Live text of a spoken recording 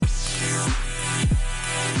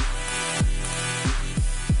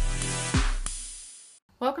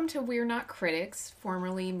Welcome to We're Not Critics,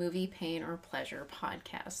 formerly Movie Pain or Pleasure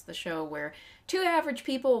podcast, the show where two average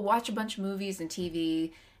people watch a bunch of movies and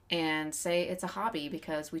TV and say it's a hobby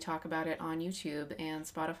because we talk about it on YouTube and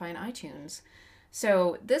Spotify and iTunes.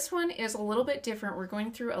 So this one is a little bit different. We're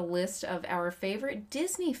going through a list of our favorite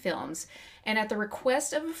Disney films, and at the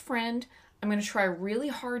request of a friend, I'm going to try really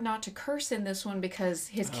hard not to curse in this one because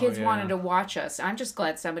his kids wanted to watch us. I'm just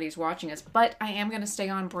glad somebody's watching us, but I am going to stay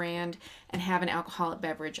on brand and have an alcoholic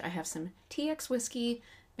beverage. I have some TX whiskey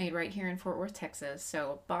made right here in Fort Worth, Texas,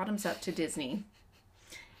 so bottoms up to Disney.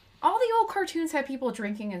 All the old cartoons had people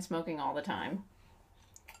drinking and smoking all the time.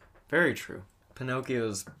 Very true.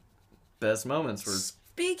 Pinocchio's best moments were...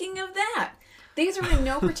 Speaking of that, these are in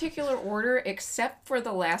no particular order except for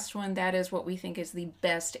the last one. That is what we think is the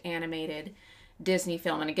best animated Disney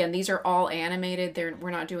film. And again, these are all animated.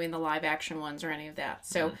 We're not doing the live action ones or any of that.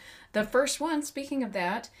 So the first one, speaking of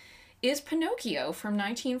that, is Pinocchio from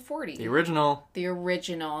 1940. The original. The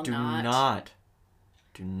original, Do not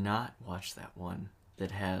watch that one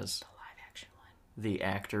that has the live action one. The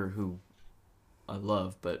actor who I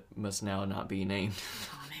love but must now not be named.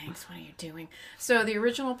 Tom Hanks, what are you doing? So the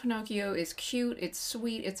original Pinocchio is cute, it's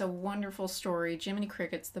sweet, it's a wonderful story. Jiminy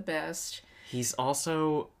Cricket's the best. He's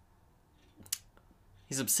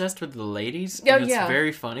obsessed with the ladies. Oh, and it's yeah.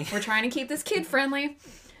 very funny. We're trying to keep this kid friendly.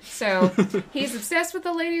 So he's obsessed with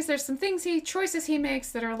the ladies. There's some choices he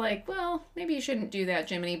makes that are like, well, maybe you shouldn't do that,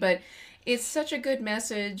 Jiminy. But it's such a good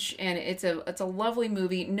message, and it's a lovely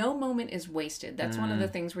movie. No moment is wasted. That's one of the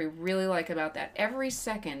things we really like about that. Every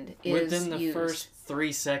second is within the used. first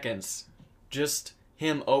 3 seconds, just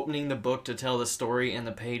him opening the book to tell the story, and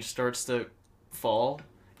the page starts to fall,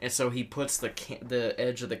 and so he puts the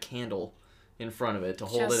edge of the candle in front of it to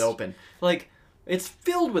hold it open. Like, it's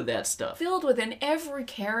filled with that stuff. And every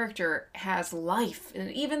character has life.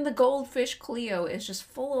 And even the goldfish Cleo is just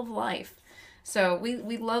full of life. So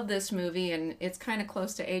we love this movie, and it's kind of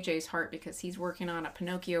close to AJ's heart because he's working on a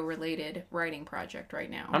Pinocchio-related writing project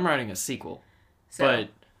right now. I'm writing a sequel, but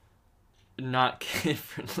not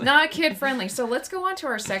kid-friendly. Not kid-friendly. So let's go on to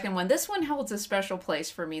our second one. This one holds a special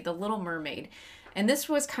place for me, The Little Mermaid. And this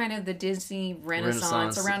was kind of the Disney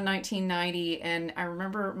Renaissance around 1990. And I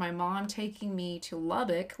remember my mom taking me to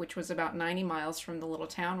Lubbock, which was about 90 miles from the little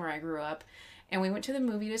town where I grew up. And we went to the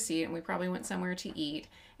movie to see it, and we probably went somewhere to eat.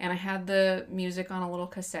 And I had the music on a little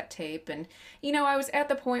cassette tape. And, you know, I was at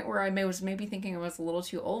the point where I was maybe thinking I was a little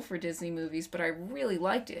too old for Disney movies, but I really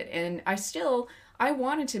liked it. And I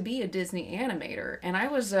wanted to be a Disney animator. And I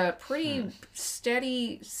was a pretty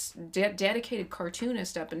steady, dedicated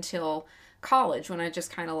cartoonist up until college, when I just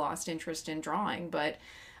kind of lost interest in drawing. But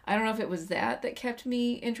I don't know if it was that kept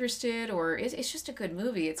me interested, or it's just a good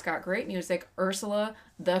movie. It's got great music. Ursula,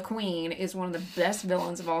 the Queen, is one of the best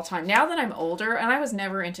villains of all time. Now that I'm older, and I was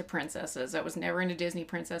never into princesses. I was never into Disney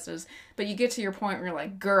princesses. But you get to your point where you're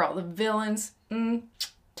like, girl, the villains,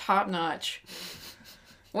 top notch.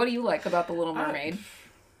 What do you like about The Little Mermaid?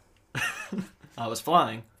 I was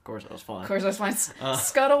flying. Of course I was flying.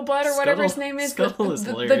 Scuttlebutt, or whatever his name is. Scuttle is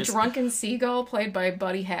hilarious. The drunken seagull, played by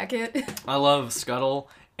Buddy Hackett. I love Scuttle,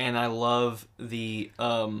 and I love the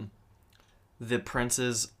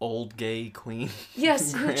prince's old gay queen.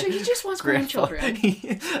 Yes, he just wants grandchildren.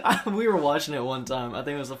 We were watching it one time. I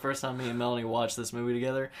think it was the first time me and Melanie watched this movie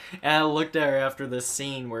together. And I looked at her after this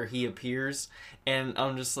scene where he appears, and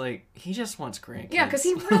I'm just like, he just wants grandkids. Yeah, because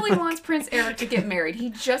he really wants Prince Eric to get married.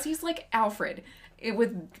 He's like Alfred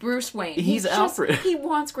with Bruce Wayne. He's Alfred. He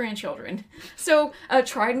wants grandchildren. So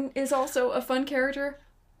Trident is also a fun character.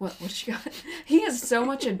 What you got? He is so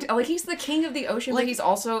much he's the king of the ocean, but he's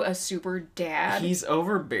also a super dad. He's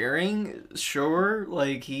overbearing, sure.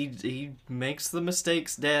 Like he makes the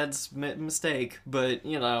mistakes dads mistake, but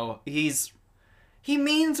you know he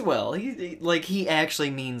means well. He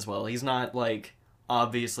actually means well. He's not like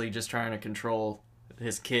obviously just trying to control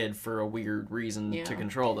his kid for a weird reason to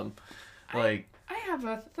control them. I have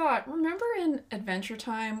a thought. Remember in Adventure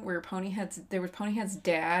Time where there was Ponyhead's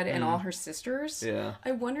dad and all her sisters? Yeah.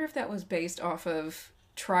 I wonder if that was based off of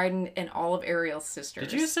Trident and all of Ariel's sisters.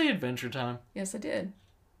 Did you say Adventure Time? Yes, I did.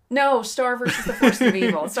 No, Star versus the Forces of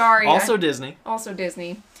Evil. Sorry. Disney. Also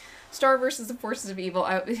Disney. Star versus the Forces of Evil.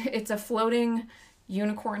 It's a floating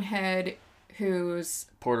unicorn head who's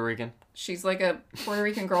Puerto Rican. She's like a Puerto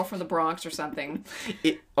Rican girl from the Bronx or something.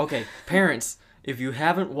 Okay, parents, if you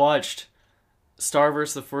haven't watched Star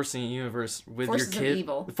vs. the Forces of the Universe with your kid,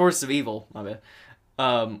 Forces of Evil, my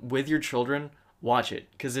bad, with your children, watch it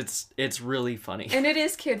because it's really funny and it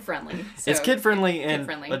is kid friendly. So it's kid friendly and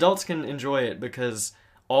adults can enjoy it because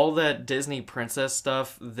all that Disney princess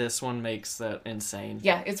stuff, this one makes that insane.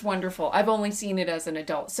 Yeah, it's wonderful. I've only seen it as an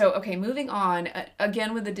adult. So, okay, moving on.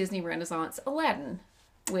 Again with the Disney Renaissance, Aladdin.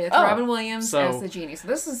 With Robin Williams as the genie. So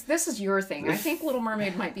this is your thing. I think Little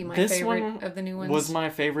Mermaid might be my favorite of the new ones. Was my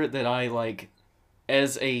favorite that I, like,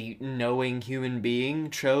 as a knowing human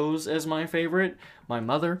being, chose as my favorite. My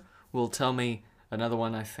mother will tell me another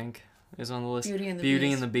one I think is on the list.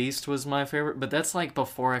 Beauty and the Beast was my favorite, but that's like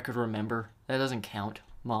before I could remember. That doesn't count,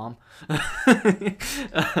 Mom.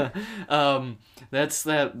 That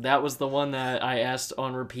was the one that I asked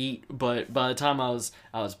on repeat, but by the time I was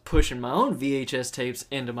pushing my own VHS tapes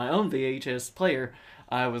into my own VHS player,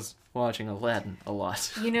 I was watching Aladdin a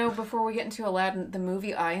lot. You know, before we get into Aladdin, the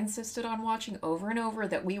movie I insisted on watching over and over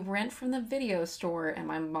that we rent from the video store, and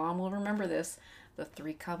my mom will remember this, The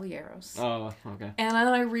Three Caballeros. Oh, okay. And then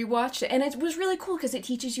I rewatched it, and it was really cool because it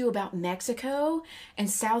teaches you about Mexico and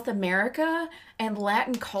South America and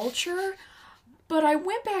Latin culture. But I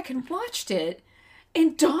went back and watched it,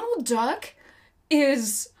 and Donald Duck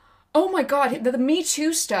is... Oh my God, the Me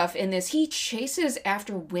Too stuff in this. He chases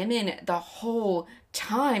after women the whole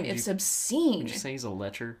time. It's obscene. Did you say he's a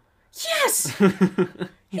lecher? Yes!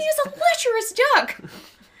 He is a lecherous duck.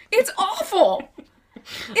 It's awful.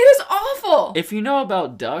 It is awful. If you know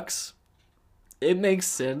about ducks, it makes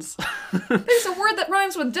sense. There's a word that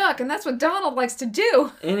rhymes with duck, and that's what Donald likes to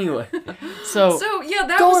do. Anyway, so yeah,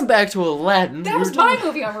 going back to Aladdin. That was my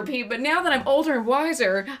movie on repeat, but now that I'm older and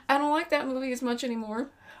wiser, I don't like that movie as much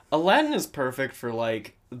anymore. Aladdin is perfect for,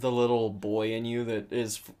 like, the little boy in you that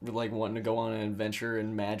is, like, wanting to go on an adventure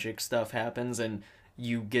and magic stuff happens and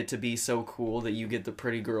you get to be so cool that you get the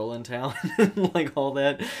pretty girl in town. Like, all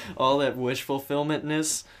that wish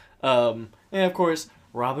fulfillment-ness. And, of course,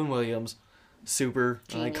 Robin Williams, super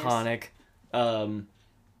Genius. Iconic.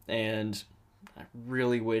 And I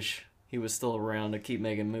really wish he was still around to keep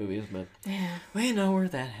making movies, but we know where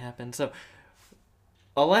that happened. So,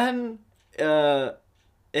 Aladdin,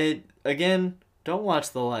 again, don't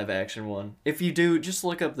watch the live action one. If you do, just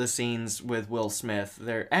look up the scenes with Will Smith.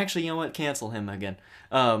 They're actually, you know what? Cancel him again.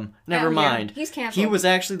 Never mind. He's canceled. He was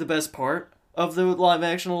actually the best part of the live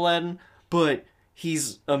action Aladdin, but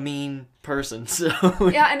he's a mean person. So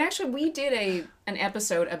yeah, and actually we did an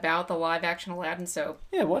episode about the live action Aladdin, so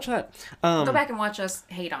yeah, watch that. Go back and watch us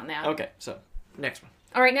hate on that. Okay, so next one.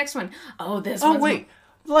 All right, next one. Oh, this one. Oh wait,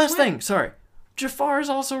 last thing. Sorry. Jafar is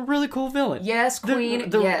also a really cool villain. Yes, Queen.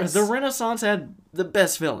 Yes. The Renaissance had the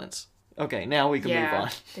best villains. Okay, now we can move on.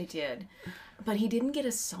 They did. But he didn't get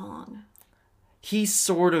a song. He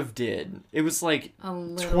sort of did. It was like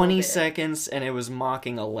 20 seconds, and it was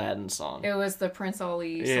mocking Aladdin song. It was the Prince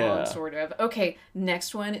Ali song, sort of. Okay,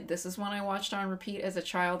 next one. This is one I watched on repeat as a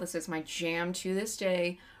child. This is my jam to this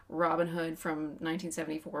day. Robin Hood from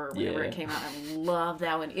 1974, whenever it came out. I love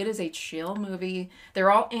that one. It is a chill movie.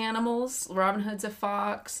 They're all animals. Robin Hood's a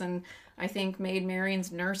fox, and I think Maid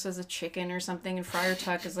Marian's nurse is a chicken or something, and Friar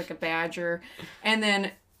Tuck is like a badger. And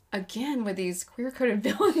then, again, with these queer-coded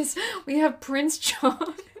villains, we have Prince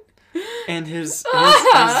John. And his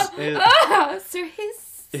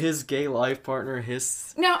gay life partner,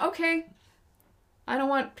 Now, okay, I don't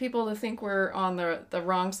want people to think we're on the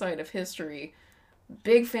wrong side of history.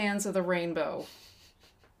 Big fans of the rainbow.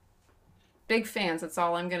 Big fans, that's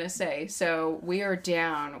all I'm going to say. So we are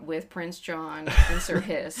down with Prince John and Sir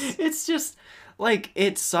Hiss. It's just, like,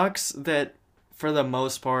 it sucks that for the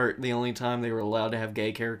most part, the only time they were allowed to have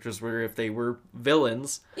gay characters were if they were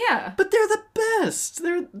villains. Yeah. But they're the best.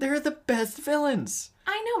 They're the best villains.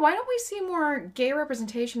 I know. Why don't we see more gay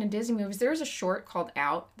representation in Disney movies? There's a short called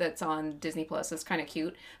Out that's on Disney Plus. That's kind of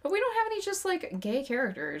cute. But we don't have any just, like, gay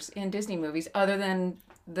characters in Disney movies other than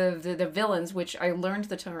the villains, which I learned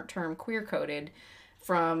the term queer-coded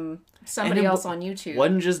from somebody else on YouTube.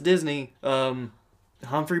 Wasn't just Disney.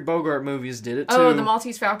 Humphrey Bogart movies did it, too. Oh, the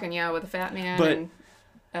Maltese Falcon, yeah, with the fat man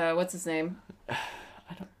and... what's his name?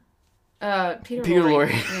 Peter Lorre.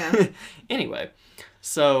 Yeah. Anyway,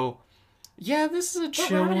 so... Yeah, this is a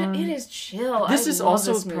chill one. It is chill. This is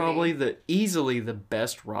also probably easily the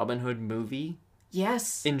best Robin Hood movie.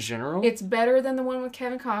 Yes. In general. It's better than the one with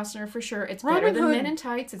Kevin Costner, for sure. It's better than Men in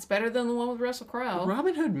Tights. It's better than the one with Russell Crowe.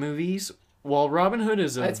 Robin Hood movies, while Robin Hood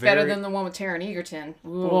is better than the one with Taron Egerton.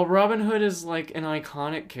 Ooh. Well, Robin Hood is like an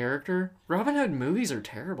iconic character. Robin Hood movies are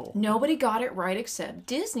terrible. Nobody got it right except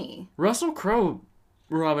Disney. Russell Crowe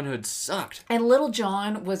Robin Hood sucked. And Little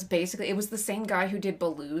John was basically, it was the same guy who did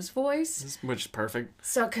Baloo's voice. Which is perfect.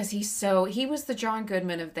 So, because he was the John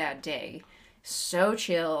Goodman of that day. So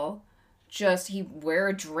chill. Just, he'd wear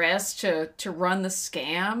a dress to run the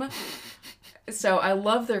scam. So I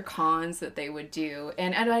love their cons that they would do.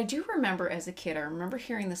 And I do remember as a kid, I remember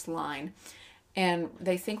hearing this line, and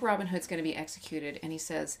they think Robin Hood's going to be executed, and he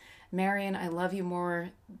says, Marion, I love you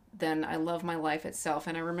more than I love my life itself.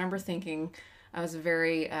 And I remember thinking, I was a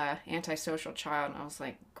very antisocial child, and I was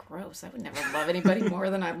like, gross, I would never love anybody more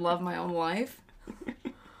than I love my own life.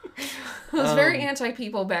 I was very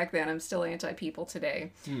anti-people back then. I'm still anti-people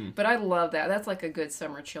today. But I love that. That's like a good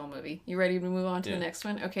summer chill movie. You ready to move on to the next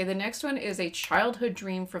one? Okay, the next one is a childhood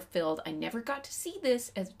dream fulfilled. I never got to see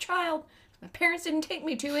this as a child. My parents didn't take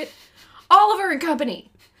me to it. Oliver and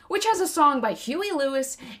Company, which has a song by Huey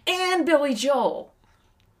Lewis and Billy Joel.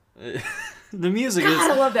 The music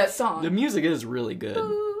God, I love that song. The music is really good. Ooh,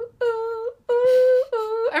 ooh, ooh,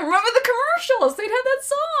 ooh. I remember the commercials. They'd have that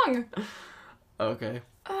song. Okay.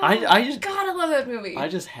 Oh, I just God, I love that movie. I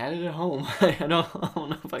just had it at home. I don't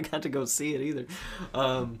know if I got to go see it either.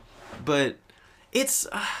 But it's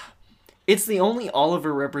the only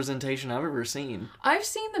Oliver representation I've ever seen. I've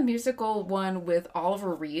seen the musical one with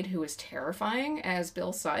Oliver Reed, who is terrifying as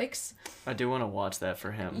Bill Sikes. I do want to watch that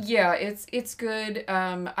for him. Yeah, it's good.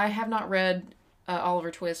 I have not read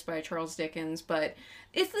Oliver Twist by Charles Dickens, but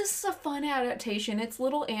this is a fun adaptation. It's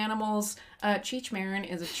little animals. Cheech Marin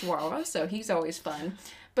is a chihuahua, so he's always fun.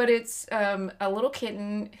 But it's a little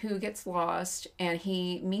kitten who gets lost, and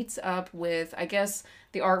he meets up with, I guess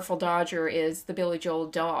the Artful Dodger is the Billy Joel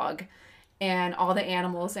dog, and all the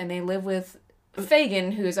animals, and they live with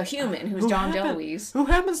Fagin, who's a human, who's John DeLuise. Who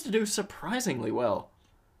happens to do surprisingly well.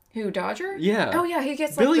 Who, Dodger? Yeah. Oh, yeah, he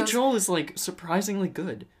gets like Billy Joel is like surprisingly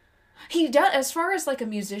good. He does, as far as like a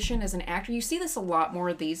musician, as an actor, you see this a lot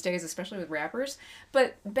more these days, especially with rappers.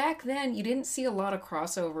 But back then, you didn't see a lot of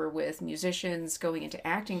crossover with musicians going into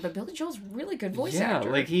acting. But Billy Joel's a really good voice actor.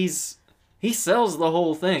 Yeah, like he sells the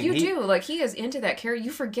whole thing. You do, like he is into that character. You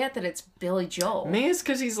forget that it's Billy Joel. Maybe it's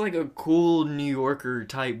because he's like a cool New Yorker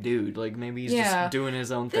type dude. Like maybe he's just doing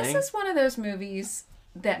his own thing. This is one of those movies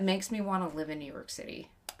that makes me want to live in New York City.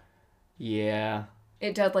 Yeah.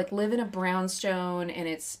 It does, like, live in a brownstone,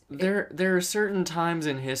 and There are certain times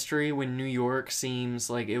in history when New York seems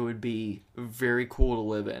like it would be very cool to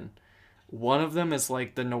live in. One of them is,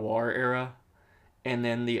 like, the noir era, and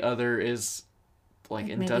then the other is, like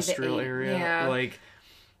industrial area. Yeah. Like,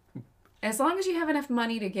 as long as you have enough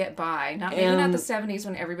money to get by. Maybe not the 70s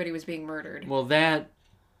when everybody was being murdered. Well, that...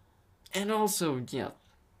 And also, yeah...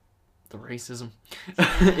 The racism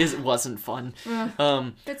wasn't fun.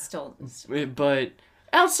 It's still... But...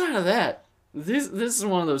 Outside of that, this is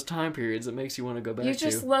one of those time periods that makes you want to go back to. You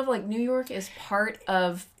just love, like, New York is part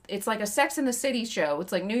of... It's like a Sex and the City show.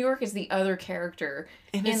 It's like New York is the other character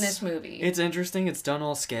in this movie. It's interesting. It's done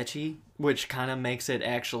all sketchy, which kind of makes it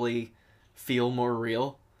actually feel more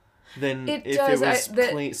real than if it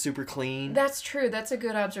was super clean. That's true. That's a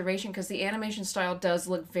good observation because the animation style does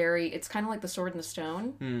look very... It's kind of like The Sword in the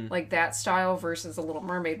Stone. Like that style versus The Little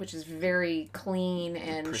Mermaid, which is very clean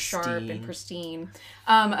and pristine. Sharp and pristine.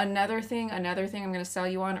 Another thing I'm going to sell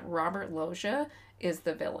you on, Robert Loggia is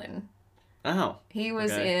the villain. Oh. He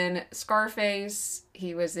was in Scarface.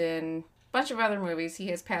 He was in a bunch of other movies. He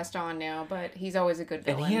has passed on now, but he's always a good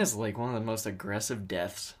villain. And he has like one of the most aggressive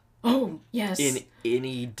deaths. Oh, yes. In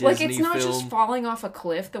any Disney film. Like, it's not film. just falling off a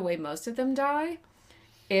cliff the way most of them die.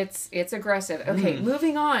 It's aggressive. Okay,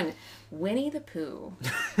 moving on. Winnie the Pooh.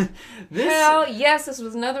 Hell yes, this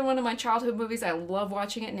was another one of my childhood movies. I love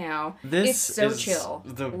watching it now. It's so chill.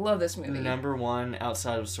 Love this movie. Number one,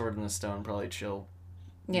 outside of Sword in the Stone, probably chill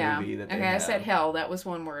movie that they okay, have. I said hell. That was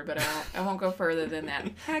one word, but I won't go further than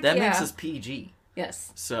that. That makes us PG.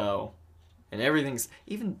 Yes. So... And everything's,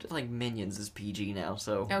 even like Minions is PG now,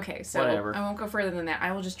 so okay, so whatever. I won't go further than that.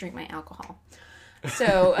 I will just drink my alcohol.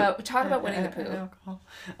 So, talk about Winnie the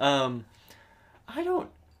Pooh.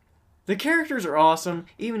 The characters are awesome,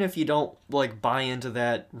 even if you don't, like, buy into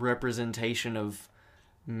that representation of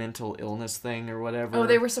mental illness thing or whatever. Oh,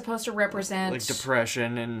 they were supposed to represent... Like,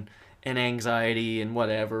 depression and anxiety and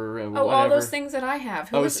whatever. All those things that I have.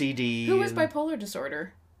 OCD. Who has bipolar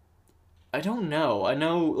disorder? I don't know. I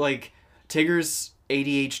know, like... Tigger's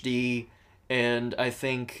ADHD, and I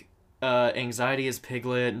think anxiety is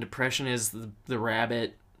Piglet, and depression is the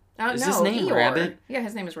rabbit. Is his name Eeyore. Rabbit? Yeah,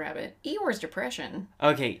 his name is Rabbit. Eeyore's depression.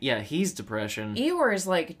 Okay, yeah, he's depression. Eeyore is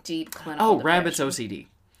like deep clinical depression. Rabbit's OCD.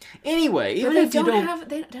 Anyway, even but if you don't...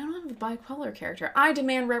 They don't have a bipolar character. I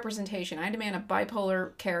demand representation. I demand a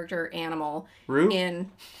bipolar character animal. Roo?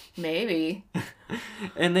 In... Maybe.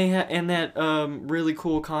 And and that really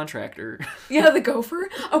cool contractor. Yeah, the gopher.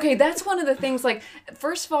 Okay, that's one of the things. Like,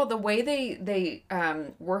 first of all, the way they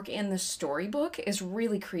work in the storybook is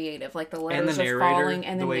really creative. Like the letters are falling,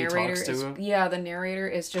 and the narrator is the narrator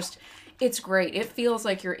is just. It's great. It feels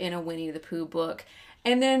like you're in a Winnie the Pooh book.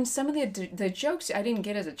 And then some of the jokes I didn't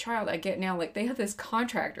get as a child, I get now. Like, they have this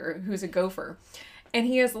contractor who's a gopher. And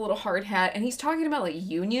he has a little hard hat. And he's talking about, like,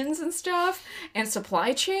 unions and stuff. And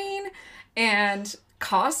supply chain. And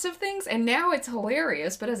costs of things. And now it's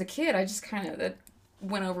hilarious. But as a kid, I just kind of... that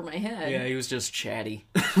went over my head. Yeah, he was just chatty.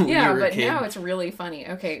 Yeah, but now it's really funny.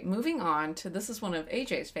 Okay, moving on to... This is one of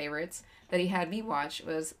AJ's favorites that he had me watch.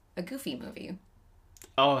 Was a Goofy movie.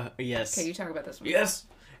 Oh, yes. Okay, you talk about this one. Yes!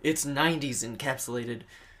 It's 90s encapsulated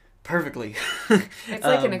perfectly. It's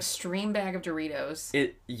like an extreme bag of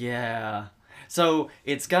Doritos. Yeah. So,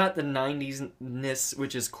 it's got the 90s-ness,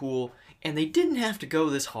 which is cool, and they didn't have to go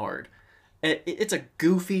this hard. It's a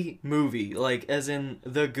goofy movie, like, as in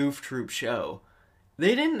the Goof Troop show.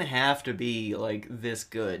 They didn't have to be, like, this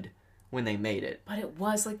good when they made it. But it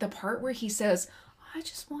was, like, the part where he says... I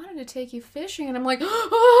just wanted to take you fishing, and I'm like,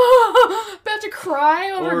 oh, about to cry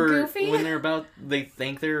over Goofy. When they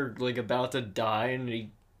think they're like about to die, and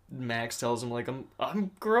Max tells him like,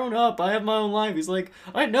 I'm grown up, I have my own life. He's like,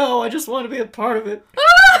 I know, I just want to be a part of it.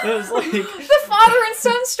 It was like the father and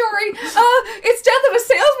son story. It's Death of a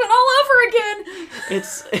Salesman all over again.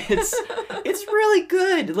 It's really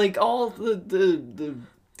good. Like all the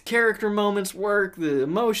character moments work, the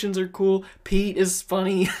emotions are cool. Pete is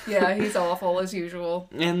funny. Yeah, he's awful as usual.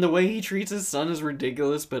 And the way he treats his son is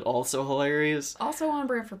ridiculous, but also hilarious. Also on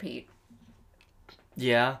brand for Pete.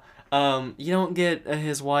 Yeah. You don't get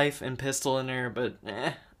his wife and Pistol in there, but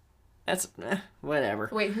that's whatever.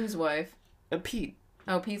 Wait, whose wife? Pete.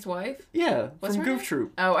 Oh, Pete's wife? Yeah, What's from her Goof name?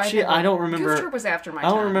 Troop. Oh, I don't remember. Goof Troop was after my time. I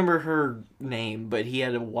don't time. remember her name, but he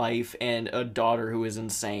had a wife and a daughter who was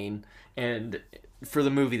insane, and for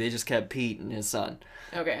the movie, they just kept Pete and his son.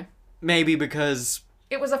 Okay. Maybe because...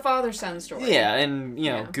 It was a father-son story. Yeah, and,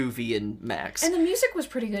 you know, Goofy and Max. And the music was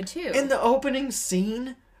pretty good, too. And the opening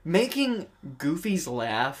scene, making Goofy's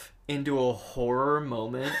laugh into a horror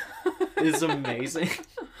moment is amazing.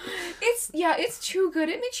 It's too good.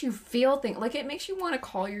 It makes you feel things. Like, it makes you want to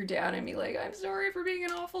call your dad and be like, I'm sorry for being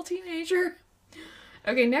an awful teenager.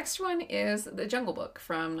 Okay, next one is The Jungle Book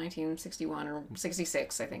from 1961 or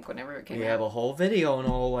 66, I think, whenever it came out. We have a whole video and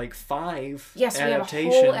all, like, 5 yes, adaptations.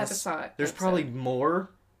 We have a whole episode. There's probably more,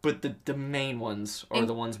 but the main ones are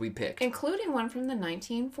the ones we picked. Including one from the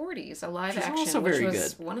 1940s, a live action, also which very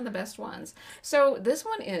was good. One of the best ones. So this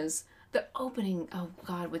one is the opening, oh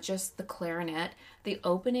God, with just the clarinet. The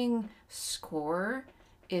opening score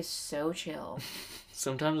is so chill.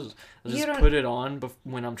 Sometimes I'll just put it on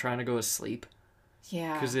when I'm trying to go to sleep.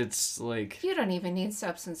 Yeah. Because it's like... You don't even need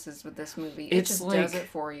substances with this movie. It just does it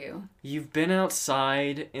for you. You've been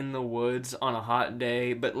outside in the woods on a hot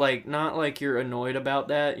day, but like not like you're annoyed about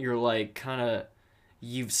that. You're like kind of...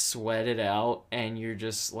 You've sweated out and you're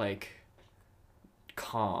just like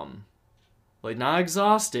calm. Like not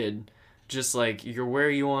exhausted. Just like you're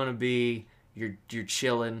where you want to be. You're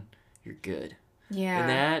chilling. You're good. Yeah. And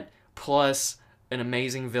that plus an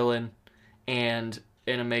amazing villain and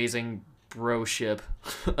an amazing... bro ship.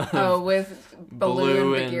 With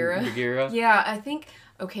Baloo and Bagheera. Yeah, I think,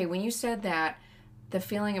 okay, when you said that, the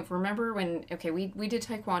feeling of, remember when, okay, we did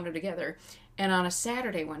Taekwondo together, and on a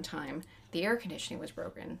Saturday one time, the air conditioning was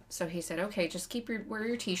broken. So he said, okay, just wear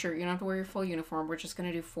your t-shirt, you don't have to wear your full uniform, we're just going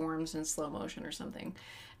to do forms in slow motion or something.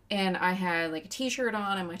 And I had like a t-shirt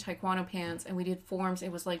on and my Taekwondo pants, and we did forms.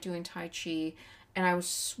 It was like doing Tai Chi, and I was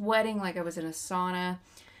sweating like I was in a sauna.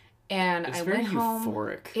 And it's I very went home.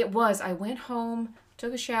 Euphoric. It was. I went home,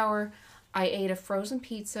 took a shower, I ate a frozen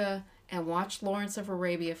pizza, and watched Lawrence of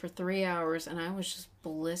Arabia for 3 hours, and I was just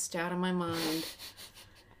blissed out of my mind.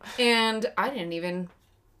 And I didn't even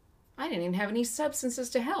have any substances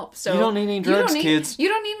to help. So you don't need any drugs, kids. You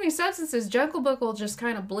don't need any substances. Jungle Book will just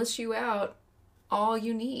kind of bliss you out. All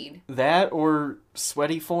you need. That or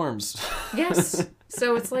sweaty forms. Yes.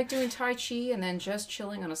 So it's like doing Tai Chi and then just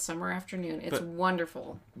chilling on a summer afternoon. It's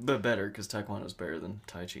wonderful. But better, because Taekwondo is better than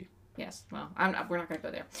Tai Chi. Yes. Well, we're not going to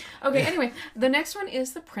go there. Okay, anyway, the next one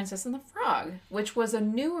is The Princess and the Frog, which was a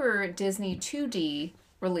newer Disney 2D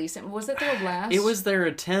release. And was it their last? It was their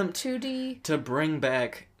attempt 2D to bring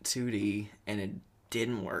back 2D, and it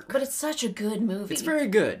didn't work. But it's such a good movie. It's very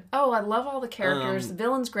good. Oh, I love all the characters. The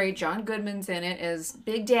villain's great. John Goodman's in it as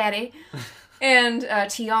Big Daddy. And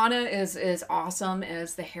Tiana is awesome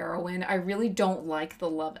as the heroine. I really don't like the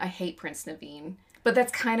love. I hate Prince Naveen. But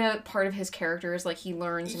that's kind of part of his character, is like he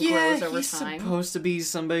learns and grows over time. He's supposed to be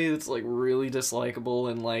somebody that's like really dislikable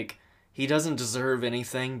and like he doesn't deserve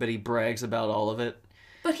anything, but he brags about all of it.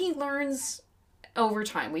 But he learns over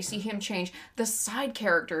time. We see him change. The side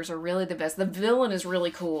characters are really the best. The villain is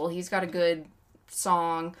really cool. He's got a good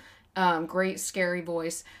song. Great scary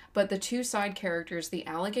voice. But the two side characters, the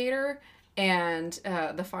alligator and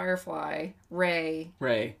the firefly, Ray.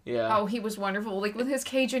 Ray, yeah. Oh, he was wonderful. Like with his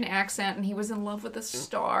Cajun accent, and he was in love with a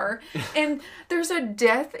star. And there's a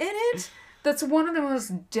death in it that's one of the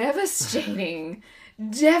most devastating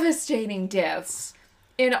deaths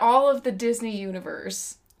in all of the Disney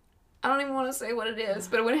universe. I don't even want to say what it is,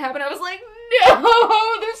 but when it happened, I was like,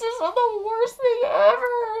 no, this is the worst thing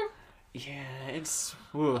ever. Yeah, it's...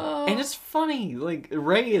 and it's funny. Like,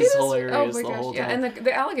 Ray is hilarious the whole time. And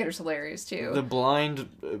the alligator's hilarious, too. The blind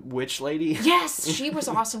witch lady. Yes, she was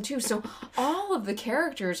awesome, too. So all of the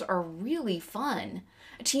characters are really fun.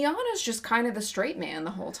 Tiana's just kind of the straight man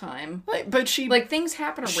the whole time. But she... Like, things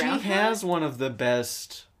happen around her. She has one of the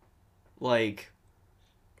best, like,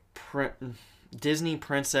 Disney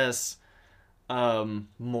princess...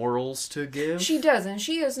 morals to give. She does, and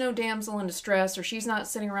she is no damsel in distress, or she's not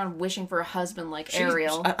sitting around wishing for a husband like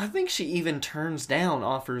Ariel. I think she even turns down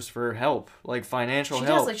offers for help, like financial help.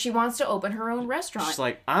 She does, like she wants to open her own restaurant. She's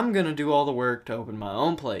like, I'm gonna do all the work to open my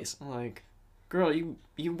own place. I'm like, girl, you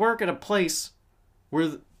work at a place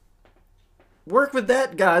where... Work with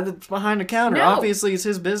that guy that's behind the counter. No. Obviously, it's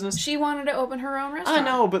his business. She wanted to open her own restaurant. I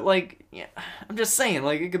know, but like, yeah, I'm just saying,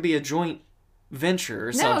 like, it could be a joint venture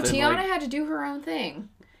or something. No, Tiana had to do her own thing.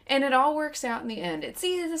 And it all works out in the end.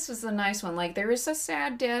 This was a nice one. Like, there is a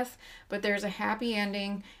sad death, but there's a happy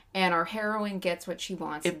ending, and our heroine gets what she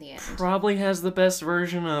wants in the end. It probably has the best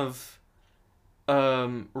version of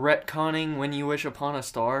retconning When You Wish Upon a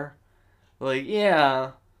Star. Like,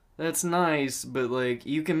 yeah, that's nice, but, like,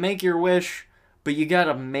 you can make your wish, but you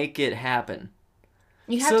gotta make it happen.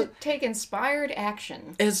 You have to take inspired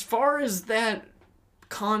action. As far as that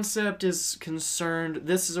concept is concerned,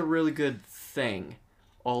 this is a really good thing.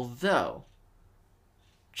 Although,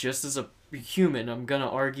 just as a human, I'm gonna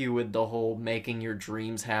argue with the whole making your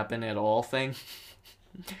dreams happen at all thing.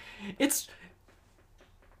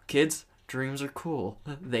 Kids, dreams are cool.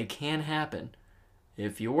 They can happen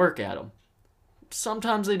if you work at them.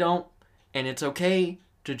 Sometimes they don't, and it's okay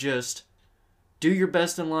to just do your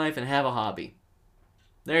best in life and have a hobby.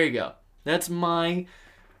 There you go. That's my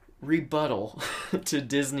rebuttal to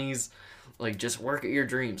Disney's, like, just work at your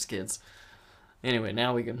dreams, kids. Anyway,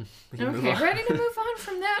 now we can move on. Ready to move on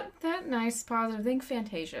from that nice positive thing.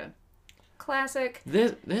 Fantasia. Classic.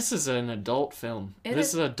 This is an adult film. This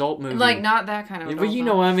is an adult movie. Like, not that kind of adult but you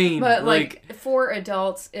know what I mean. But, like for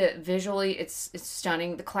adults, visually, it's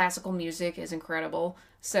stunning. The classical music is incredible.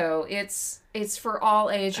 So it's for all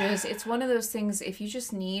ages. It's one of those things, if you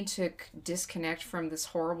just need to disconnect from this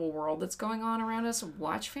horrible world that's going on around us,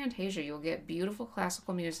 watch Fantasia. You'll get beautiful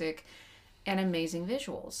classical music and amazing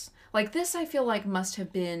visuals. Like, this, I feel like, must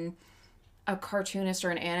have been a cartoonist or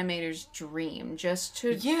an animator's dream, just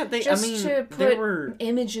to put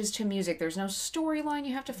images to music. There's no storyline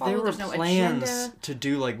you have to follow. There's no agenda. There were plans to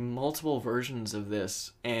do, like, multiple versions of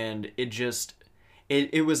this, and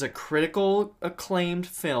it was a critical acclaimed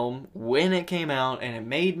film when it came out, and it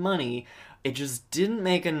made money. It just didn't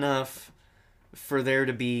make enough for there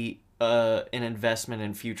to be an investment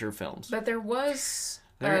in future films. But there was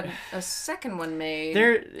a second one made.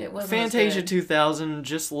 It wasn't Fantasia 2000.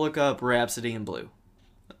 Just look up Rhapsody in Blue.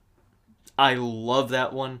 I love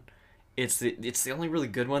that one. It's the only really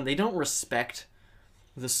good one. They don't respect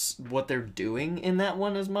what they're doing in that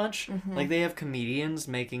one as much. Mm-hmm. Like, they have comedians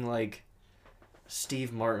making, like,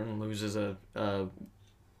 Steve Martin loses a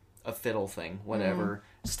fiddle thing, whatever.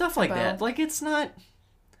 Stuff like that. Like, it's not...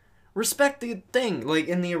 Respect the thing. Like,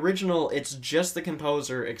 in the original, it's just the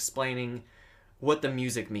composer explaining what the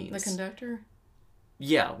music means. The conductor?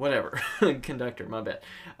 Yeah, whatever. Conductor, my bad.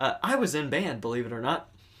 I was in band, believe it or not.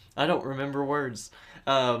 I don't remember words.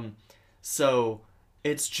 So,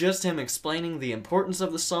 it's just him explaining the importance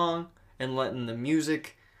of the song and letting the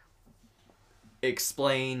music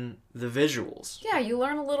explain the visuals. Yeah, you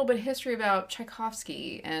learn a little bit of history about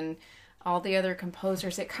Tchaikovsky and all the other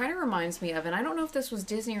composers. It kind of reminds me of, and I don't know if this was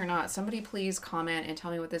Disney or not, somebody please comment and tell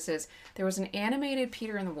me what this is. There was an animated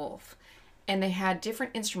Peter and the Wolf, and they had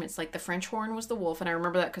different instruments, like the French horn was the wolf, and I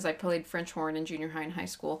remember that because I played French horn in junior high and high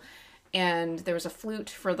school. And there was a flute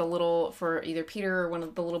for either Peter or one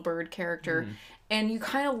of the little bird character. Mm. And you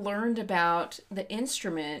kind of learned about the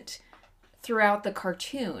instrument throughout the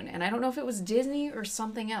cartoon. And I don't know if it was Disney or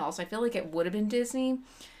something else. I feel like it would have been Disney,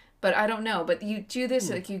 but I don't know. But you do this,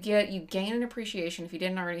 like you gain an appreciation, if you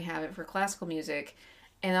didn't already have it, for classical music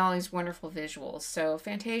and all these wonderful visuals. So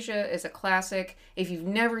Fantasia is a classic. If you've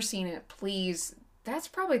never seen it, please, that's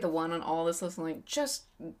probably the one on all this list. Like, just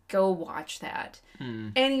go watch that.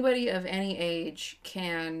 Anybody of any age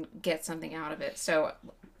can get something out of it. So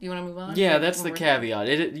you want to move on? Yeah, that's the caveat.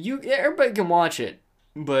 Everybody can watch it,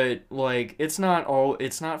 but like it's not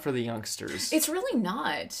for the youngsters. It's really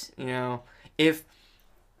not. You know, if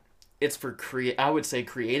it's for I would say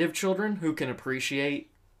creative children who can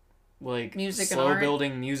appreciate like music slow and art.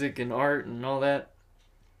 building music and art and all that,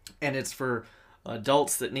 and it's for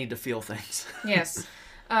adults that need to feel things. Yes.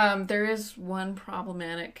 There is one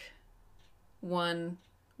problematic one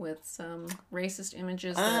with some racist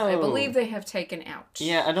images that I believe they have taken out.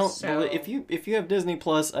 Yeah, I don't. So, if you have Disney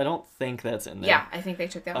Plus, I don't think that's in there. Yeah, I think they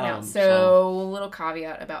took that one out. So a little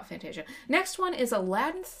caveat about Fantasia. Next one is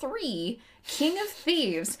Aladdin 3, King of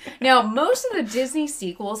Thieves. Now, most of the Disney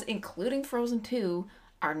sequels, including Frozen 2,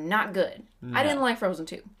 are not good. No. I didn't like Frozen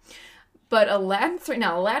 2. But Aladdin 3,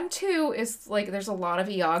 now Aladdin 2 is like, there's a lot of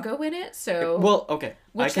Iago in it, so... Well, okay,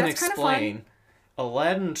 I can explain.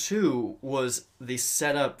 Aladdin 2 was the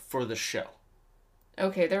setup for the show.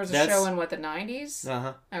 Okay, there was a show in, what, the 90s?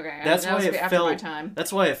 Uh-huh. Okay, that's why it felt, my time.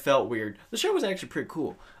 That's why it felt weird. The show was actually pretty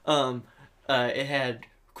cool. It had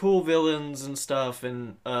cool villains and stuff,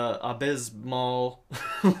 and Abismal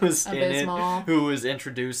was in it, who was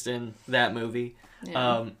introduced in that movie.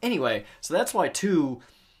 Yeah. Anyway, so that's why 2...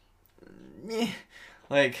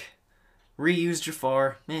 like, reused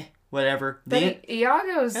Jafar, whatever. But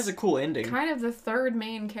Iago's has a cool ending. Kind of the third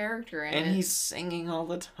main character in it. And he's singing all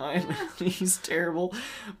the time. He's terrible.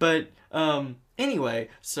 But, anyway,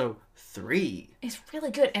 so 3. It's really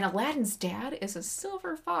good. And Aladdin's dad is a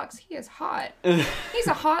silver fox. He is hot. He's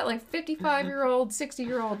a hot, like, 55-year-old,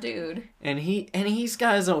 60-year-old dude. And he's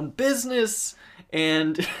got his own business.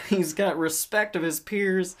 And he's got respect of his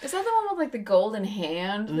peers. Is that the one with like the golden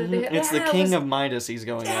hand? Mm-hmm. It's the King of Midas he's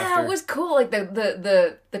going after. Yeah, it was cool. Like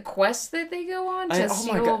the quest that they go on to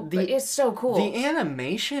steal. Oh my God. It's so cool. The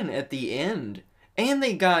animation at the end. And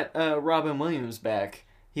they got Robin Williams back.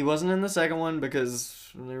 He wasn't in the second one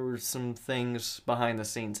because there were some things behind the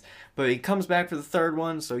scenes. But he comes back for the third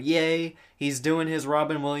one, so yay. He's doing his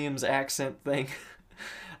Robin Williams accent thing.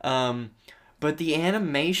 But the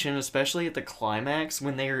animation, especially at the climax,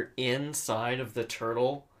 when they're inside of the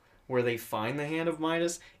turtle, where they find the Hand of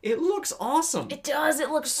Midas, it looks awesome. It does.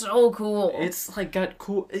 It looks so cool. It's like got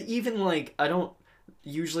cool. Even like I don't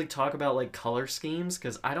usually talk about like color schemes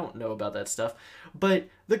because I don't know about that stuff. But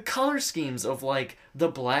the color schemes of like the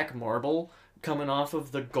black marble coming off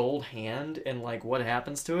of the gold hand and like what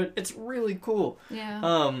happens to it, it's really cool.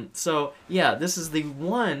 Yeah. So yeah, this is the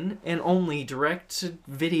one and only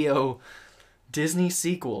direct-to-video Disney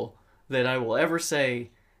sequel that I will ever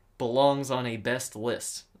say belongs on a best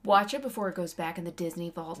list. Watch it before it goes back in the Disney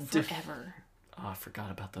vault forever. Oh, I forgot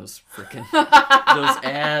about those freaking those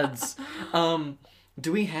ads.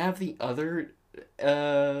 Do we have the other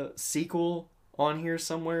sequel on here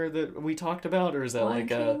somewhere that we talked about, or is that Lion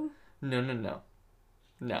King? No.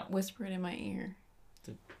 Whisper it in my ear.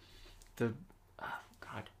 The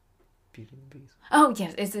Beauty and the Beast. Oh,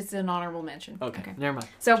 yes. It's an honorable mention. Okay. Never mind.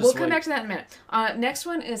 So we'll come back to that in a minute. Next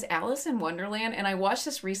one is Alice in Wonderland. And I watched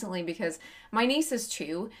this recently because my niece is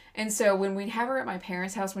 2. And so when we'd have her at my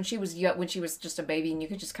parents' house when she was just a baby and you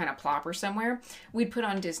could just kind of plop her somewhere, we'd put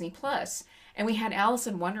on Disney Plus. And we had Alice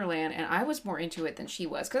in Wonderland. And I was more into it than she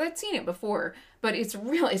was because I'd seen it before. But it's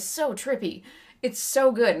so trippy. It's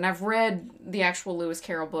so good. And I've read the actual Lewis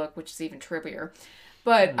Carroll book, which is even trippier.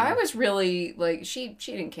 But I was really, like, she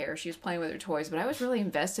didn't care. She was playing with her toys, but I was really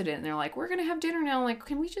invested in it. And they're like, we're going to have dinner now. I'm like,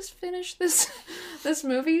 can we just finish this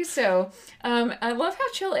movie? So, I love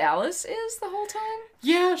how chill Alice is the whole time.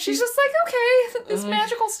 Yeah. She's just like, okay, this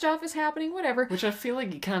magical stuff is happening, whatever. Which I feel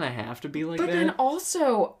like you kind of have to be like that. But then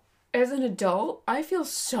also, as an adult, I feel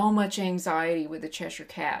so much anxiety with the Cheshire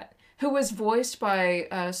Cat, who was voiced by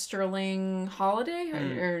Sterling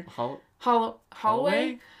Holloway?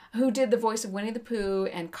 Holloway? Who did the voice of Winnie the Pooh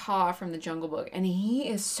and Kaa from the Jungle Book. And he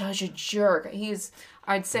is such a jerk.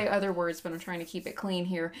 I'd say other words, but I'm trying to keep it clean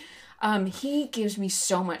here. He gives me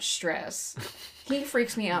so much stress. He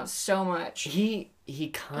freaks me out so much. He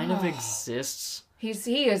kind of exists. He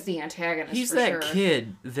is the antagonist. He's for that sure.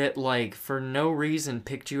 kid that, like, for no reason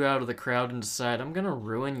picked you out of the crowd and decided, I'm going to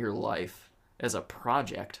ruin your life as a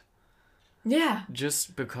project. Yeah.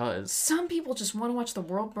 Just because. Some people just want to watch the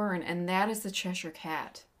world burn, and that is the Cheshire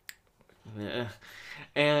Cat. Yeah.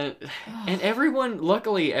 And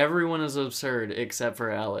luckily everyone is absurd except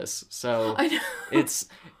for Alice. So I know.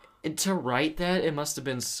 to write that, it must have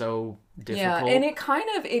been so difficult. Yeah, and it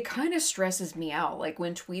kind of stresses me out. Like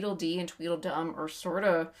when Tweedledee and Tweedledum are sort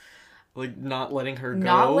of like not letting her go.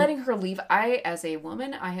 Not letting her leave. As a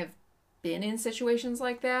woman, I have been in situations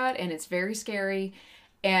like that, and it's very scary.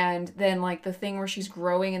 And then, like, the thing where she's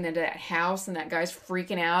growing into that house and that guy's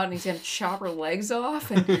freaking out and he's going to chop her legs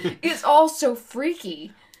off. And it's all so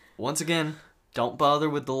freaky. Once again, don't bother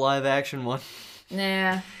with the live action one.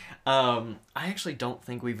 Nah. I actually don't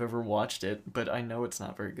think we've ever watched it, but I know it's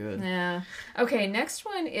not very good. Yeah. Okay, next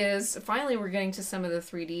one is, finally we're getting to some of the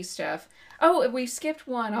 3D stuff. Oh, we skipped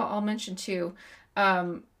one. I'll mention two.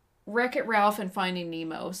 Wreck-It Ralph and Finding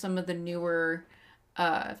Nemo, some of the newer,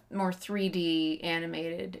 more 3D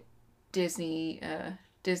animated Disney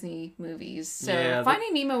movies. So yeah,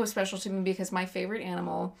 Finding Nemo was special to me because my favorite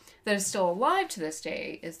animal that is still alive to this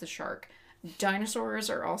day is the shark. Dinosaurs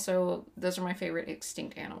are also, those are my favorite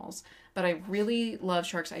extinct animals. But I really love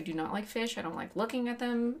sharks. I do not like fish. I don't like looking at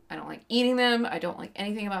them. I don't like eating them. I don't like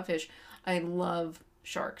anything about fish. I love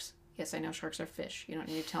sharks. Yes, I know sharks are fish. You don't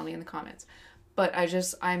need to tell me in the comments. But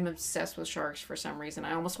I'm obsessed with sharks for some reason.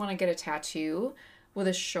 I almost want to get a tattoo with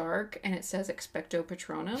a shark and it says Expecto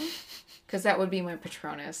Patronum. Because that would be my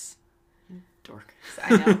Patronus. Dork.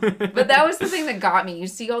 I know. But that was the thing that got me. You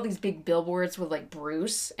see all these big billboards with like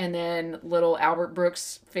Bruce and then little Albert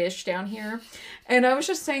Brooks fish down here. And I was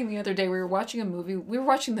just saying the other day, we were watching a movie. We were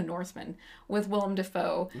watching The Northman with Willem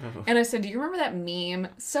Dafoe. Oh. And I said, do you remember that meme?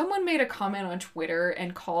 Someone made a comment on Twitter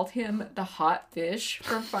and called him the hot fish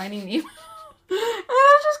from Finding Nemo. And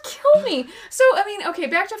that just killed me. So, I mean, okay,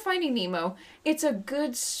 back to Finding Nemo. It's a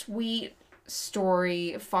good, sweet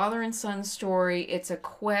story, father and son story. It's a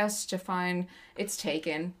quest to find, it's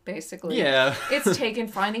Taken, basically. Yeah. It's Taken,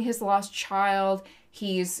 finding his lost child.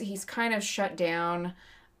 He's kind of shut down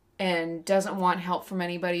and doesn't want help from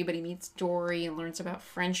anybody, but he meets Dory and learns about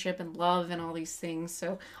friendship and love and all these things.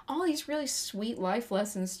 So all these really sweet life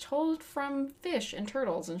lessons told from fish and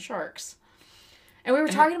turtles and sharks. And we were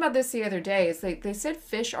talking about this the other day. Is they said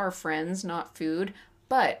fish are friends, not food,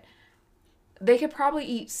 but they could probably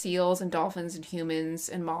eat seals and dolphins and humans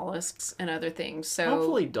and mollusks and other things. So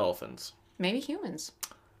hopefully dolphins. Maybe humans.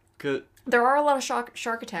 Good. There are a lot of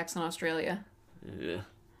shark attacks in Australia. Yeah.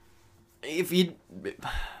 If you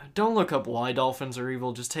don't look up why dolphins are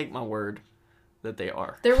evil, just take my word that they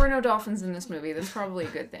are. There were no dolphins in this movie. That's probably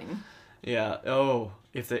a good thing. Yeah. Oh,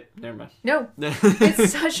 never mind. No.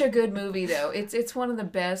 It's such a good movie though. It's one of the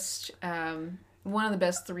best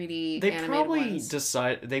 3D they animated probably ones.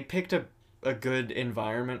 They picked a good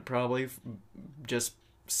environment probably just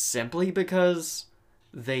simply because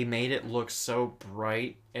they made it look so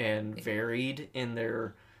bright and varied in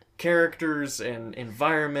their characters and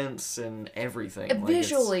environments and everything.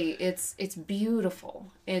 Visually, it's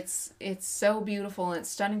beautiful. It's so beautiful and it's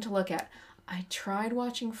stunning to look at. I tried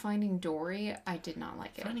watching Finding Dory. I did not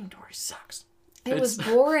like it. Finding Dory sucks. It was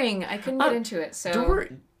boring. I couldn't get into it. So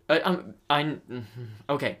Dory,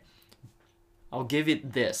 okay. I'll give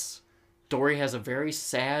it this. Dory has a very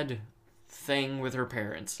sad thing with her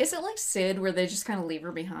parents. Is it like Sid, where they just kind of leave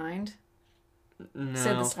her behind? No.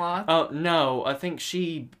 Sid the Sloth? Oh, no. I think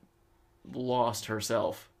she lost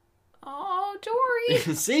herself. Oh, Dory.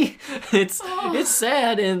 See? It's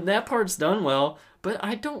sad, and that part's done well, but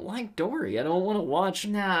I don't like Dory. I don't want to watch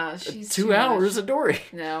she's 2 hours of Dory.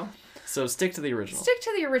 No. So stick to the original. Stick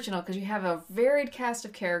to the original because you have a varied cast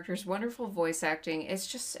of characters, wonderful voice acting.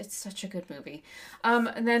 It's such a good movie.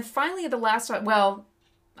 And then finally the last one, well,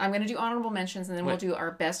 I'm going to do honorable mentions and then we'll do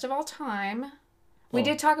our best of all time. We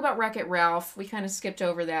did talk about Wreck-It Ralph. We kind of skipped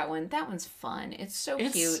over that one. That one's fun. It's so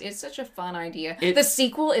cute. It's such a fun idea. The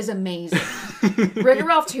sequel is amazing. Wreck-It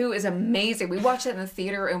Ralph 2 is amazing. We watched it in the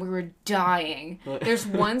theater and we were dying. There's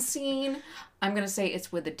one scene, I'm going to say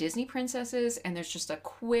it's with the Disney princesses, and there's just a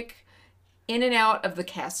quick in and out of the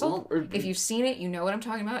castle. If you've seen it, you know what I'm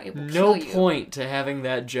talking about. It will kill you. No point to having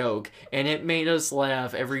that joke, and it made us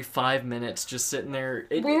laugh every 5 minutes just sitting there.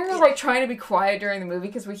 We were like trying to be quiet during the movie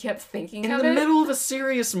because we kept thinking of it. In the middle of a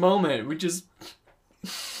serious moment, we just...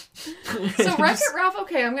 So Wreck-It Ralph,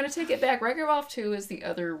 okay, I'm going to take it back. Wreck-It Ralph 2 is the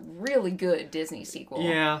other really good Disney sequel.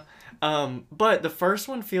 Yeah, but the first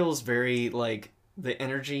one feels very, like, the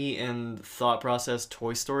energy and thought process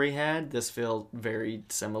Toy Story had, this felt very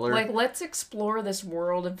similar. Like, let's explore this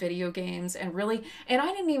world of video games and really... And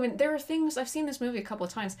I didn't even... There are things... I've seen this movie a couple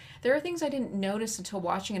of times. There are things I didn't notice until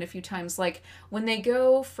watching it a few times. Like, when they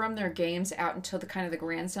go from their games out into the kind of the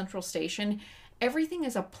Grand Central Station, everything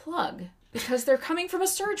is a plug because they're coming from a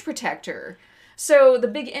surge protector. So the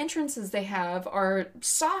big entrances they have are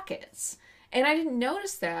sockets. And I didn't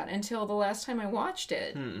notice that until the last time I watched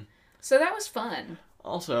it. So that was fun.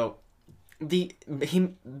 Also,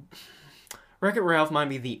 Wreck-It Ralph might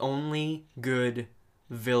be the only good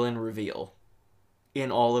villain reveal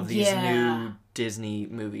in all of these new Disney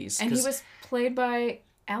movies. And he was played by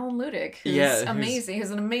Alan Ludick, who's amazing. He's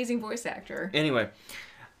an amazing voice actor. Anyway,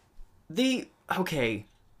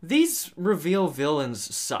 These reveal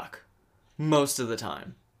villains suck most of the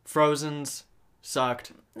time. Frozen's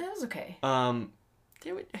sucked. That was okay.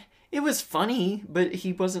 It was funny, but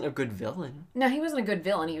he wasn't a good villain. No, he wasn't a good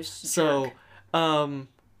villain. He was just a jerk.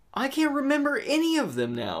 I can't remember any of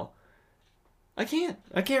them now. I can't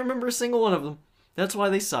remember a single one of them. That's why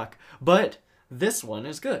they suck. But this one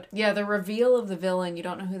is good. Yeah, the reveal of the villain, you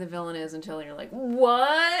don't know who the villain is until you're like,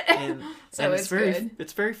 what? So it's good.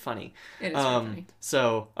 It's very funny. It is very funny.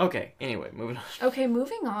 So, okay, anyway, moving on. Okay,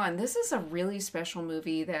 moving on. This is a really special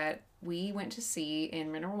movie that we went to see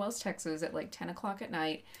in Mineral Wells, Texas at like 10 o'clock at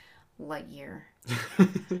night. Lightyear.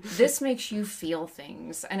 This makes you feel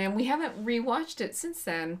things. And then we haven't rewatched it since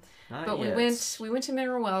then. But we went to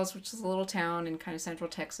Mineral Wells, which is a little town in kind of central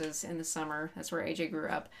Texas in the summer. That's where AJ grew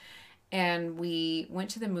up. And we went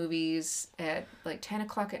to the movies at like 10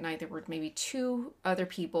 o'clock at night. There were maybe 2 other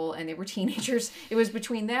people, and they were teenagers. It was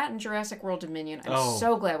between that and Jurassic World Dominion. I'm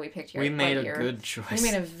so glad we picked Lightyear. We made a good choice. We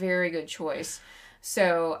made a very good choice.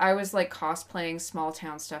 So I was like cosplaying small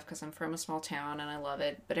town stuff because I'm from a small town and I love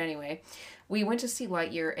it. But anyway, we went to see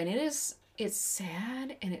Lightyear, and it's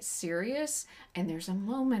sad and it's serious. And there's a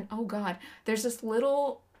moment, oh God, there's this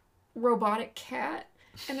little robotic cat.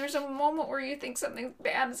 And there's a moment where you think something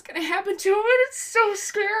bad is going to happen to him, and it's so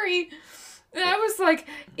scary. And I was like,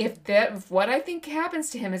 if what I think happens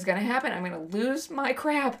to him is going to happen, I'm going to lose my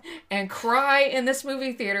crap and cry in this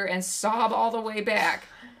movie theater and sob all the way back.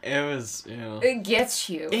 It was, It gets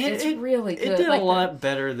you. It's really good. It did a lot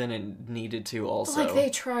better than it needed to also. Like, they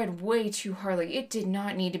tried way too hard. Like, it did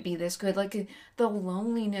not need to be this good. Like, the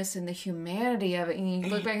loneliness and the humanity of it. And you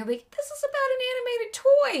look back and think, this is about an animated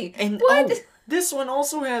toy. And, what? This one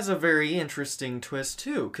also has a very interesting twist,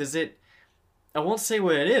 too. Because I won't say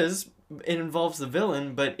what it is. It involves the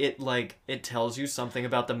villain, but it tells you something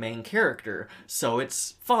about the main character. So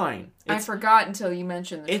it's fine. I forgot until you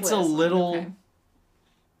mentioned the twist. It's a little... Okay.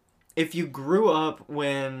 If you grew up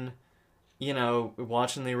when,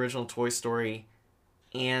 watching the original Toy Story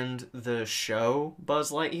and the show Buzz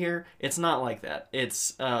Lightyear, it's not like that.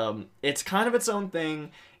 It's kind of its own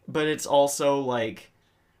thing, but it's also, like,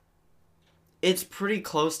 it's pretty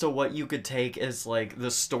close to what you could take as, like, the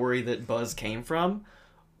story that Buzz came from,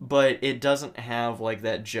 but it doesn't have, like,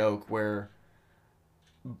 that joke where,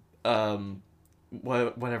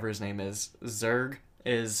 whatever his name is, Zurg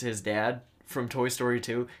is his dad from Toy Story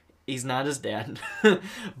 2. He's not his dad,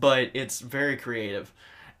 but it's very creative.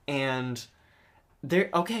 And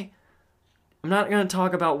I'm not going to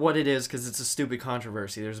talk about what it is because it's a stupid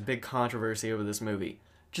controversy. There's a big controversy over this movie.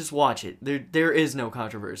 Just watch it. There is no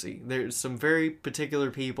controversy. There's some very particular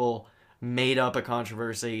people made up a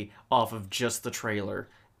controversy off of just the trailer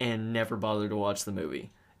and never bothered to watch the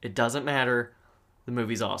movie. It doesn't matter. The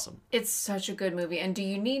movie's awesome. It's such a good movie. And do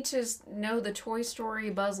you need to know the Toy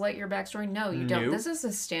Story, Buzz Lightyear backstory? No, you don't. This is a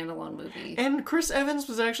standalone movie. And Chris Evans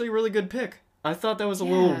was actually a really good pick. I thought that was a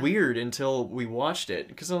little weird until we watched it.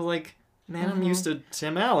 Because I was like, man, I'm used to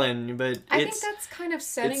Tim Allen. But I think that's kind of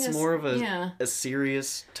setting us... It's more of a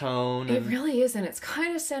serious tone. It really is. And it's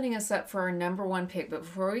kind of setting us up for our number one pick. But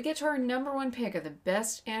before we get to our number one pick of the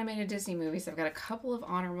best animated Disney movies, I've got a couple of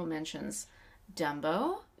honorable mentions.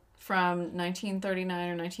 Dumbo from 1939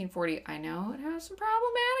 or 1940. I know it has some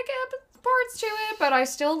problematic parts to it, but I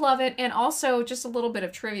still love it. And also, just a little bit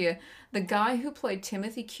of trivia, the guy who played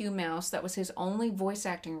Timothy Q. Mouse, that was his only voice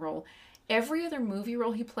acting role. Every other movie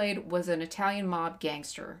role he played was an Italian mob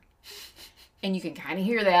gangster. And you can kind of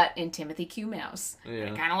hear that in Timothy Q. Mouse.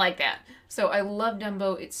 Yeah. I kind of like that. So I love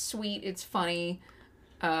Dumbo. It's sweet. It's funny.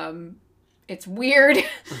 It's weird.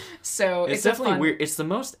 So it's definitely weird. It's the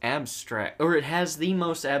most abstract, or it has the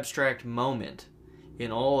most abstract moment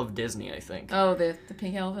in all of Disney, I think. Oh, the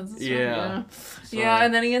pink elephants and stuff? Yeah. Yeah,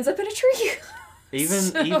 and then he ends up in a tree.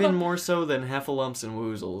 Even more so than Heffalumps and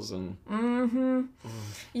Woozles. And...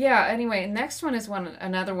 Yeah, anyway, next one is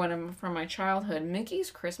another one from my childhood,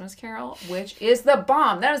 Mickey's Christmas Carol, which is the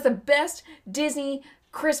bomb. That is the best Disney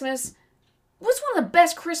Christmas. What's one of the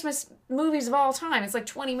best Christmas movies of all time? It's like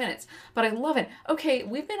 20 minutes, but I love it. Okay,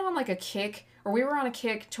 we've been on like a kick, or we were on a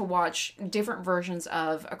kick to watch different versions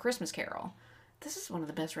of A Christmas Carol. This is one of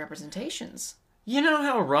the best representations. You know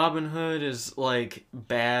how Robin Hood is like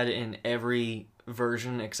bad in every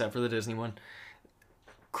version except for the Disney one?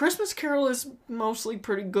 Christmas Carol is mostly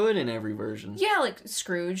pretty good in every version. Yeah, like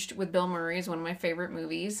Scrooged with Bill Murray is one of my favorite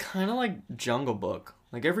movies. Kind of like Jungle Book.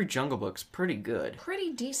 Like, every Jungle Book's pretty good.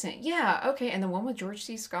 Pretty decent. Yeah, okay. And the one with George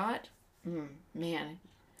C. Scott? Man.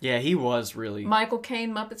 Yeah, he was really... Michael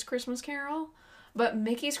Caine, Muppets Christmas Carol. But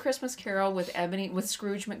Mickey's Christmas Carol with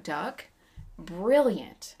Scrooge McDuck,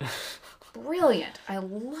 brilliant. brilliant. I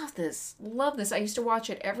love this. Love this. I used to watch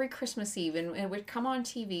it every Christmas Eve, and it would come on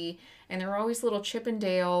TV, and there were always little Chip and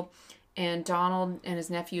Dale and Donald and his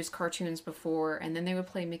nephew's cartoons before, and then they would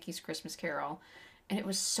play Mickey's Christmas Carol. And it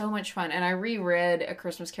was so much fun. And I reread A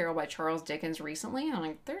Christmas Carol by Charles Dickens recently, and I'm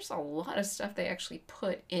like, there's a lot of stuff they actually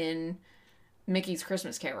put in Mickey's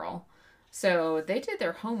Christmas Carol. So they did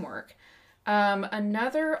their homework.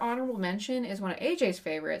 Another honorable mention is one of AJ's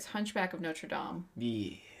favorites, Hunchback of Notre Dame.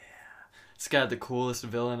 Yeah. It's got the coolest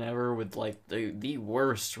villain ever with, like, the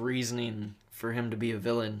worst reasoning for him to be a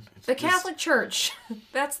villain. The Catholic Church.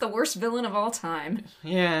 That's the worst villain of all time.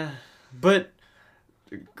 Yeah, but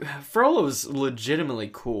Frollo's legitimately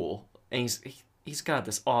cool. And he's got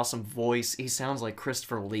this awesome voice. He sounds like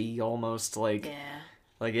Christopher Lee almost. Like, yeah.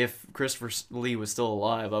 Like, if Christopher Lee was still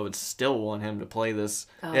alive, I would still want him to play this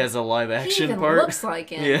as a live-action he even part. Looks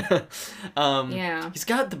like him. Yeah. Yeah. He's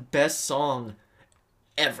got the best song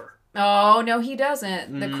ever. Oh, no, he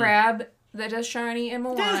doesn't. The crab that does Shiny in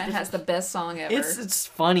Moana has the best song ever. It's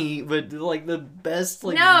funny, but, like, the best,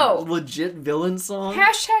 like, No! legit villain song.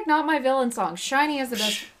 Hashtag not my villain song. Shiny is the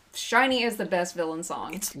best. Shiny is the best villain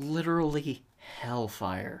song. It's literally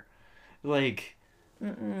Hellfire. Like...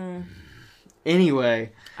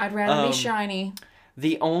 Anyway. I'd rather be Shiny.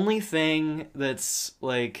 The only thing that's,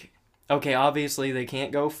 like... Okay, obviously they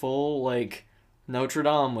can't go full, like, Notre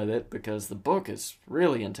Dame with it, because the book is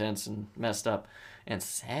really intense and messed up and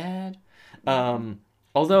sad.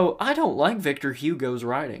 Although, I don't like Victor Hugo's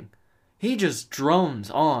writing. He just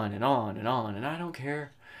drones on and on and on, and I don't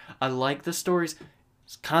care. I like the stories.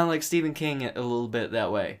 It's kind of like Stephen King a little bit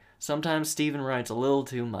that way. Sometimes Stephen writes a little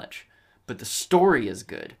too much, but the story is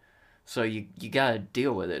good. So you gotta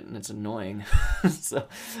deal with it, and it's annoying.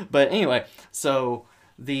 But anyway, so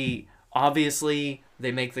obviously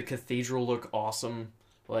they make the cathedral look awesome.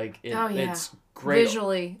 Like it's great.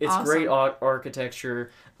 Visually, it's awesome. Great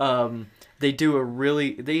architecture.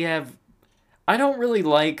 They have. I don't really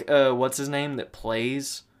like what's his name that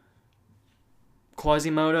plays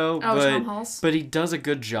Quasimodo. Tom Hulse. But he does a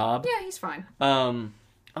good job. Yeah, he's fine. Oh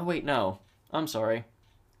wait, no, I'm sorry.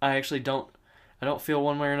 I don't feel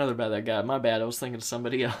one way or another about that guy. My bad. I was thinking of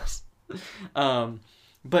somebody else.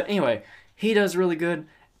 But anyway, he does really good.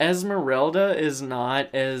 Esmeralda is not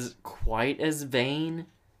quite as vain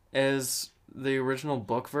as the original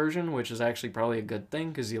book version, which is actually probably a good thing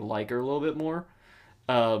because you like her a little bit more.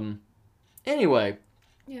 Anyway.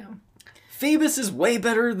 Yeah. Phoebus is way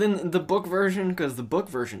better than the book version because the book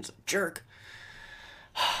version's a jerk.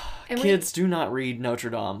 Kids, do not read Notre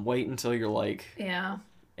Dame. Wait until you're like... Yeah.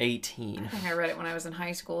 18. I think I read it when I was in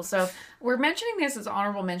high school. So we're mentioning this as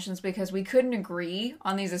honorable mentions because we couldn't agree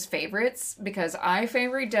on these as favorites because I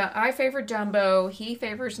favor Dumbo, he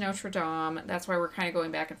favors Notre Dame. That's why we're kind of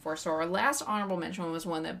going back and forth. So our last honorable mention was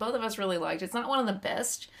one that both of us really liked. It's not one of the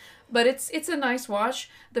best, but it's a nice watch.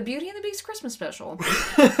 The Beauty and the Beast Christmas special.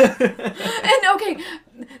 And okay,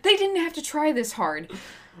 they didn't have to try this hard.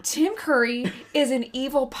 Tim Curry is an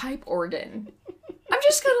evil pipe organ. I'm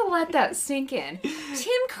just going to let that sink in.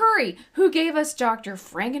 Tim Curry, who gave us Dr.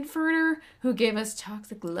 Frankenfurter, who gave us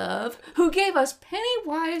Toxic Love, who gave us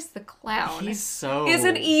Pennywise the Clown, is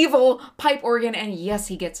an evil pipe organ, and yes,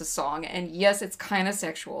 he gets a song, and yes, it's kind of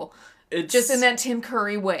sexual. It's just in that Tim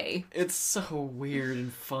Curry way. It's so weird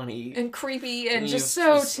and funny. And creepy, and just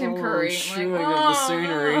so Tim Curry. Chewing of the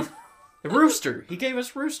scenery. Rooster. He gave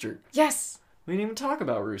us Rooster. Yes. We didn't even talk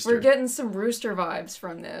about Rooster. We're getting some Rooster vibes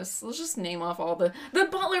from this. Let's just name off all the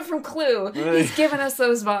butler from Clue. He's giving us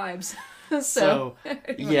those vibes. So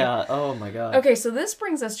yeah. Oh my god. Okay, so this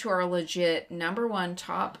brings us to our legit number one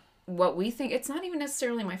top. What we think, it's not even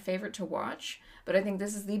necessarily my favorite to watch, but I think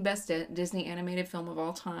this is the best Disney animated film of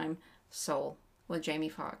all time. Soul with Jamie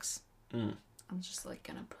Foxx. I'm just like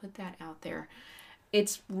gonna put that out there.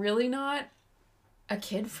 It's really not a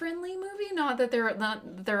kid-friendly movie, not that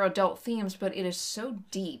they're adult themes, but it is so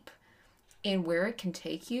deep in where it can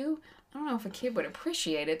take you. I don't know if a kid would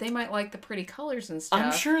appreciate it. They might like the pretty colors and stuff.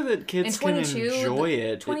 I'm sure that kids can enjoy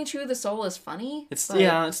it. 22, the Soul is funny. It's still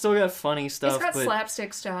got funny stuff. It's got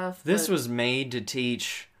slapstick stuff. This was made to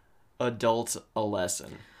teach adults a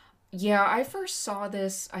lesson. Yeah, I first saw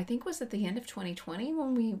this, I think was at the end of 2020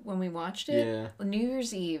 when we watched it. Yeah. New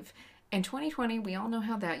Year's Eve. And 2020, we all know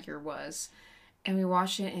how that year was. And we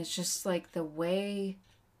watched it, and it's just like the way...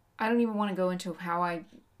 I don't even want to go into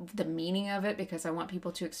the meaning of it, because I want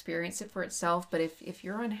people to experience it for itself. But if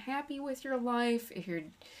you're unhappy with your life, if you're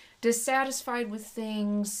dissatisfied with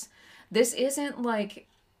things, this isn't like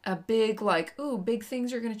a big, like, ooh, big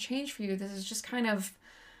things are going to change for you. This is just kind of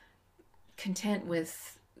content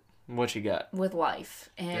with What you got? with life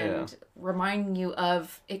and reminding you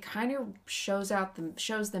of it. Kind of shows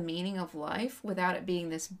the meaning of life without it being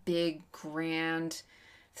this big grand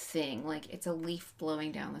thing. Like it's a leaf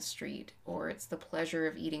blowing down the street, or it's the pleasure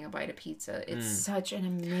of eating a bite of pizza. It's such an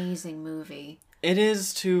amazing movie. It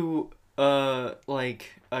is to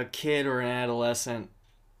like a kid or an adolescent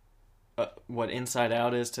what Inside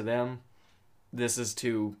Out is to them. This is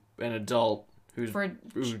to an adult who's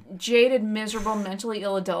jaded, miserable, mentally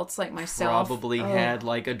ill adults like myself. Probably had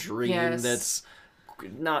like a dream that's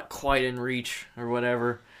not quite in reach or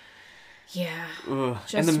whatever. Yeah.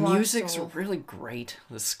 And the music's really great.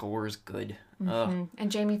 The score is good. And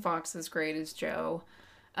Jamie Foxx is great as Joe.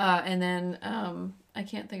 And then I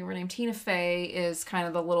can't think of her name. Tina Fey is kind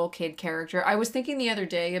of the little kid character. I was thinking the other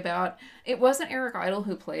day about, it wasn't Eric Idle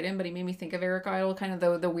who played him, but he made me think of Eric Idle, kind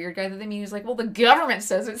of the weird guy that they mean. He was like, well, the government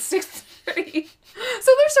says it's 6:30.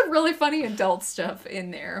 So there's some really funny adult stuff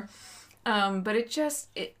in there. But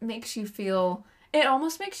it makes you feel, it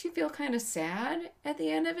almost makes you feel kind of sad at the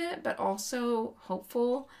end of it, but also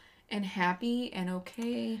hopeful and happy and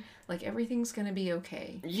okay. Like everything's gonna be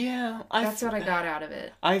okay. Yeah, that's what I got out of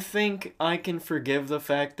it. I think I can forgive the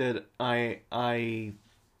fact that I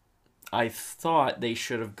thought they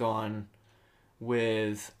should have gone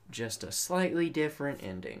with just a slightly different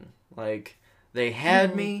ending. Like they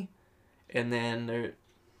had me, and then they're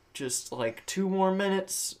just like 2 more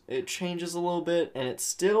minutes. It changes a little bit, and it's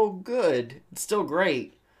still good. It's still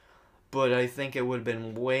great, but I think it would have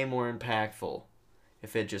been way more impactful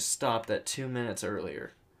if it just stopped at 2 minutes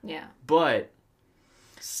earlier. Yeah. But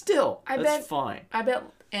still, that's fine. I bet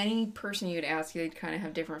any person you'd ask, they'd kind of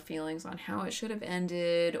have different feelings on how it should have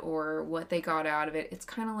ended or what they got out of it. It's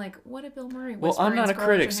kind of like, what did Bill Murray whisper? Well, I'm not a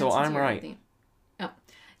critic, so I'm right. Oh,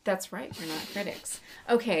 that's right. We're not critics.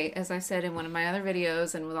 Okay, as I said in one of my other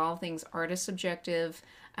videos, and with all things, art is subjective.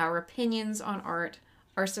 Our opinions on art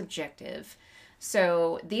are subjective.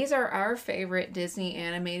 So these are our favorite Disney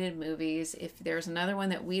animated movies. If there's another one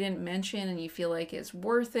that we didn't mention and you feel like it's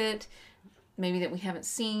worth it, maybe that we haven't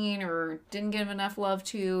seen or didn't give enough love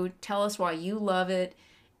to, tell us why you love it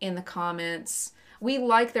in the comments.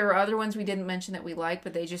 There are other ones we didn't mention that we like,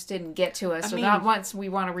 but they just didn't get to us. Not once we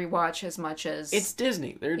want to rewatch as much as... It's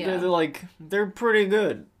Disney. They're pretty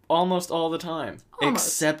good almost all the time. Almost.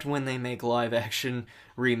 Except when they make live action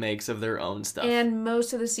remakes of their own stuff. And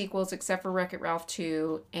most of the sequels, except for Wreck-It Ralph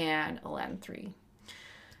 2 and Aladdin 3.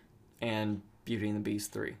 And Beauty and the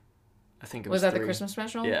Beast 3. I think it was 3. The Christmas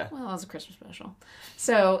special? Yeah. Well, it was a Christmas special.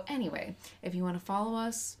 So, anyway, if you want to follow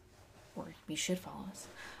us, or you should follow us,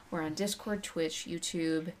 we're on Discord, Twitch,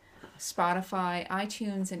 YouTube, Spotify,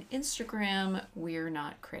 iTunes, and Instagram. We're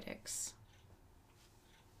not critics.